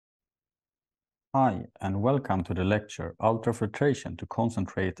Hi, and welcome to the lecture Ultrafiltration to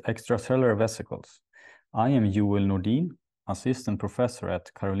Concentrate Extracellular Vesicles. I am Joel Nordin, Assistant Professor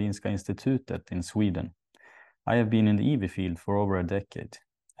at Karolinska Institutet in Sweden. I have been in the EV field for over a decade,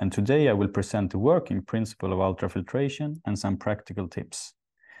 and today I will present the working principle of ultrafiltration and some practical tips.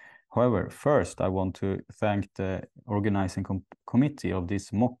 However, first I want to thank the organizing committee of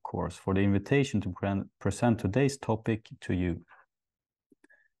this MOOC course for the invitation to present today's topic to you.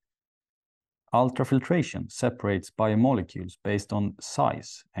 Ultrafiltration separates biomolecules based on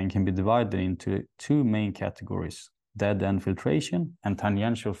size and can be divided into two main categories, dead-end filtration and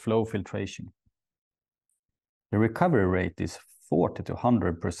tangential flow filtration. The recovery rate is 40 to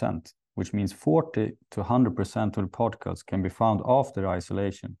 100%, which means 40 to 100% of the particles can be found after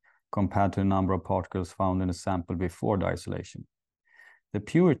isolation compared to the number of particles found in the sample before the isolation. The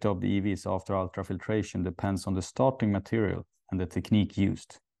purity of the EVs after ultrafiltration depends on the starting material and the technique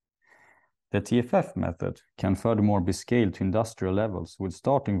used. The TFF method can furthermore be scaled to industrial levels with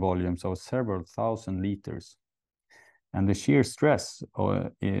starting volumes of several thousand liters. And the shear stress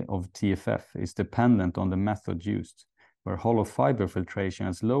of TFF is dependent on the method used, where hollow fiber filtration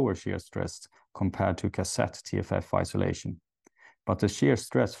has lower shear stress compared to cassette TFF isolation. But the shear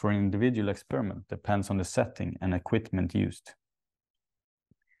stress for an individual experiment depends on the setting and equipment used.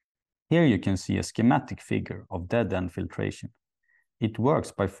 Here you can see a schematic figure of dead-end filtration. It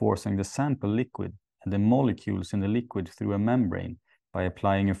works by forcing the sample liquid and the molecules in the liquid through a membrane by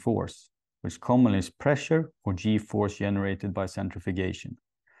applying a force, which commonly is pressure or G-force generated by centrifugation.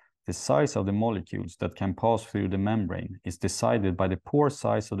 The size of the molecules that can pass through the membrane is decided by the pore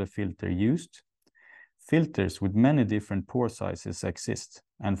size of the filter used. Filters with many different pore sizes exist,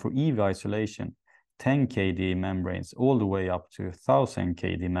 and for EV isolation, 10 kDa membranes all the way up to 1000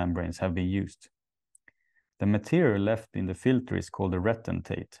 kDa membranes have been used. The material left in the filter is called a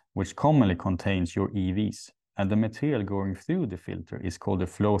retentate, which commonly contains your EVs, and the material going through the filter is called a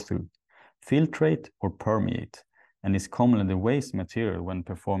flow-through, filtrate or permeate, and is commonly the waste material when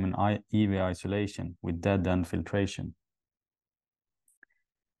performing EV isolation with dead-end filtration.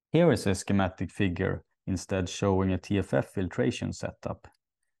 Here is a schematic figure instead showing a TFF filtration setup.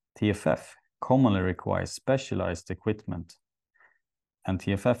 TFF commonly requires specialized equipment. And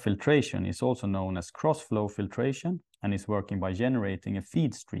TFF filtration is also known as cross-flow filtration and is working by generating a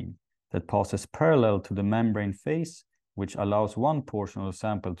feed stream that passes parallel to the membrane face, which allows one portion of the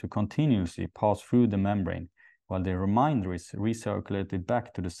sample to continuously pass through the membrane, while the remainder is recirculated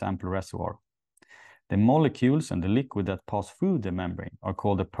back to the sample reservoir. The molecules and the liquid that pass through the membrane are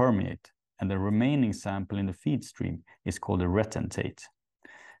called a permeate, and the remaining sample in the feed stream is called a retentate.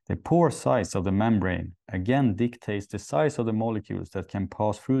 The pore size of the membrane again dictates the size of the molecules that can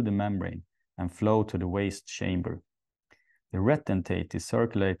pass through the membrane and flow to the waste chamber. The retentate is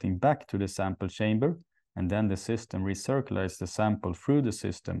circulating back to the sample chamber, and then the system recirculates the sample through the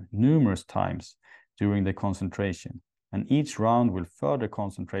system numerous times during the concentration, and each round will further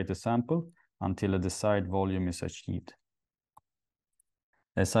concentrate the sample until a desired volume is achieved.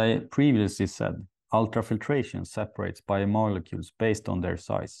 As I previously said, ultrafiltration separates biomolecules based on their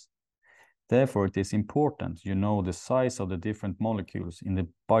size. Therefore, it is important you know the size of the different molecules in the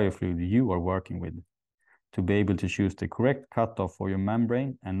biofluid you are working with, to be able to choose the correct cutoff for your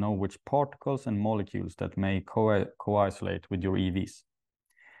membrane and know which particles and molecules that may co-isolate with your EVs.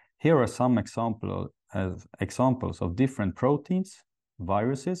 Here are some examples of different proteins,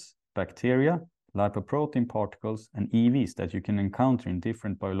 viruses, bacteria, lipoprotein particles, and EVs that you can encounter in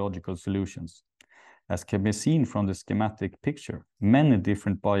different biological solutions. As can be seen from the schematic picture, many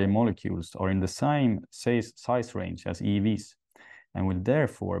different biomolecules are in the same size range as EVs and will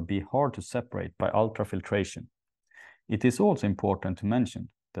therefore be hard to separate by ultrafiltration. It is also important to mention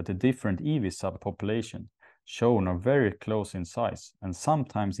that the different EV subpopulation shown are very close in size and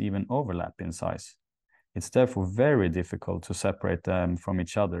sometimes even overlap in size. It's therefore very difficult to separate them from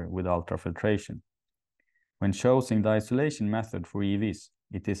each other with ultrafiltration. When choosing the isolation method for EVs,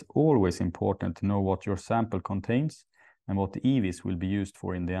 it is always important to know what your sample contains and what the EVs will be used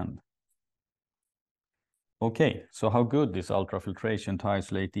for in the end. Okay, so how good is ultrafiltration to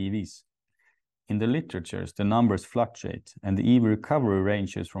isolate EVs? In the literatures, the numbers fluctuate and the EV recovery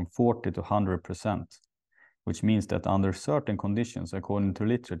ranges from 40 to 100%, which means that under certain conditions, according to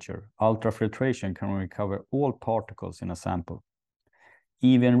literature, ultrafiltration can recover all particles in a sample.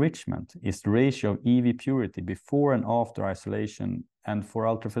 EV enrichment is the ratio of EV purity before and after isolation, and for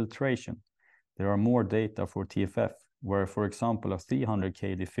ultrafiltration, there are more data for TFF, where, for example, a 300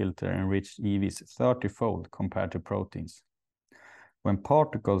 kDa filter enriched EVs 30-fold compared to proteins. When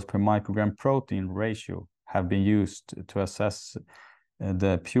particles per microgram protein ratio have been used to assess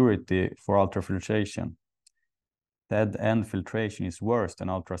the purity for ultrafiltration. Dead-end filtration is worse than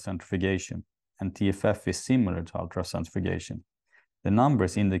ultracentrifugation, and TFF is similar to ultracentrifugation. The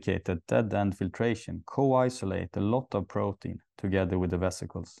numbers indicate that dead-end filtration co-isolate a lot of protein together with the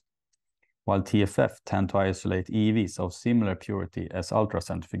vesicles, while TFF tend to isolate EVs of similar purity as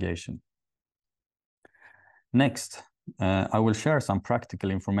ultracentrifugation. Next, I will share some practical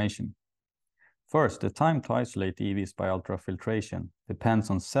information. First, the time to isolate EVs by ultrafiltration depends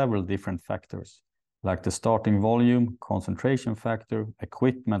on several different factors, like the starting volume, concentration factor,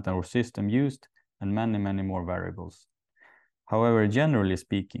 equipment or system used, and many more variables. However, generally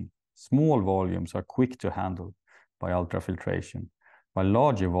speaking, small volumes are quick to handle by ultrafiltration, while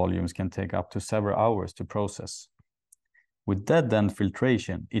larger volumes can take up to several hours to process. With dead-end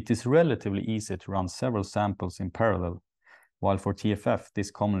filtration, it is relatively easy to run several samples in parallel, while for TFF,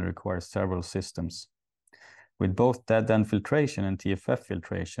 this commonly requires several systems. With both dead-end filtration and TFF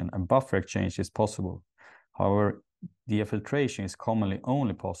filtration, a buffer exchange is possible. However, DF filtration is commonly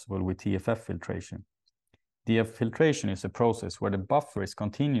only possible with TFF filtration. DF filtration is a process where the buffer is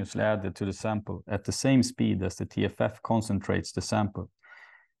continuously added to the sample at the same speed as the TFF concentrates the sample,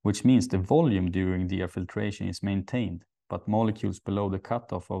 which means the volume during DF filtration is maintained, but molecules below the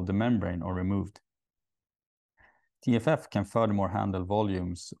cutoff of the membrane are removed. TFF can furthermore handle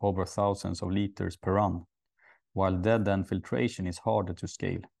volumes over thousands of liters per run, while dead-end filtration is harder to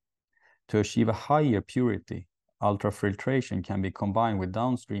scale. To achieve a higher purity, ultrafiltration can be combined with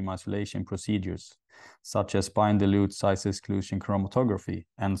downstream isolation procedures, such as bind-dilute size exclusion chromatography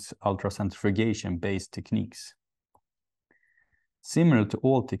and ultracentrifugation-based techniques. Similar to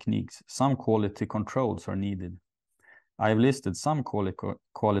all techniques, some quality controls are needed. I have listed some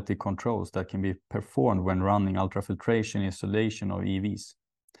quality controls that can be performed when running ultrafiltration isolation of EVs.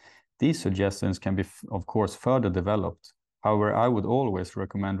 These suggestions can be, of course, further developed. However, I would always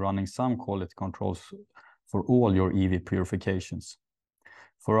recommend running some quality controls for all your EV purifications.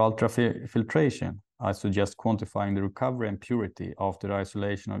 For ultrafiltration, I suggest quantifying the recovery and purity after the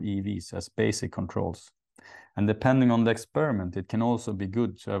isolation of EVs as basic controls. And depending on the experiment, it can also be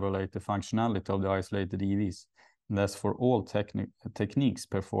good to evaluate the functionality of the isolated EVs. And as for all techniques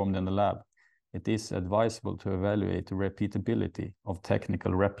performed in the lab, it is advisable to evaluate the repeatability of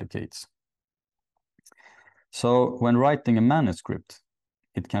technical replicates. So when writing a manuscript,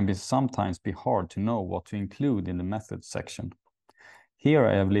 it can sometimes be hard to know what to include in the methods section. Here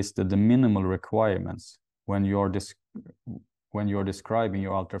I have listed the minimal requirements when you're describing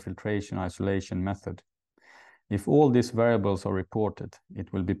your ultrafiltration isolation method. If all these variables are reported,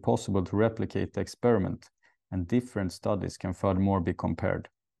 it will be possible to replicate the experiment, and different studies can furthermore be compared.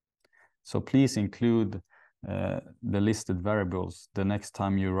 So please include the listed variables the next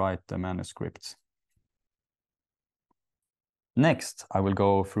time you write the manuscripts. Next, I will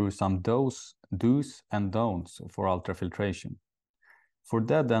go through some do's and don'ts for ultrafiltration. For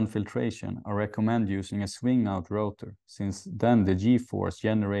dead-end filtration, I recommend using a swing-out rotor, since then the G-force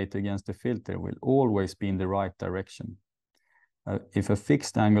generated against the filter will always be in the right direction. If a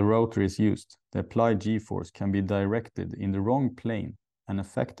fixed angle rotor is used, the applied G-force can be directed in the wrong plane and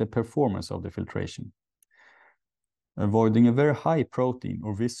affect the performance of the filtration. Avoiding a very high protein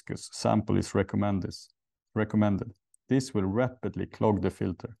or viscous sample is recommended. This will rapidly clog the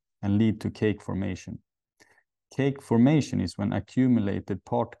filter and lead to cake formation. Cake formation is when accumulated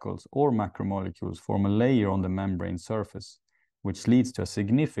particles or macromolecules form a layer on the membrane surface, which leads to a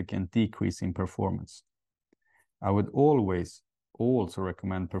significant decrease in performance. I would always also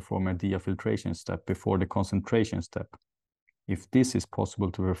recommend performing a diafiltration step before the concentration step, if this is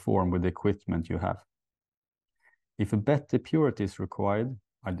possible to perform with the equipment you have. If a better purity is required,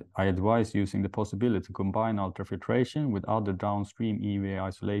 I advise using the possibility to combine ultrafiltration with other downstream EVA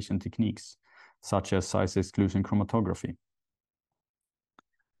isolation techniques, such as size exclusion chromatography.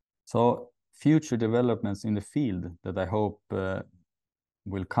 So future developments in the field that I hope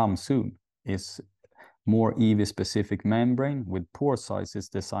will come soon is more EV-specific membrane with pore sizes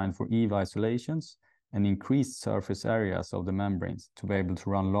designed for EV isolations and increased surface areas of the membranes to be able to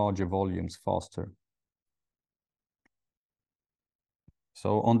run larger volumes faster.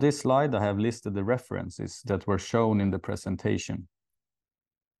 So on this slide, I have listed the references that were shown in the presentation.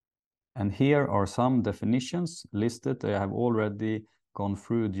 And here are some definitions listed that I have already gone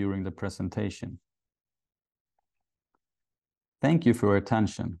through during the presentation. Thank you for your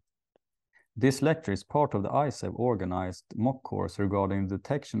attention. This lecture is part of the ISEV organized MOOC course regarding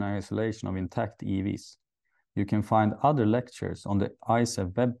detection and isolation of intact EVs. You can find other lectures on the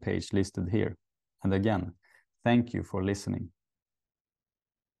ISEV webpage listed here. And again, thank you for listening.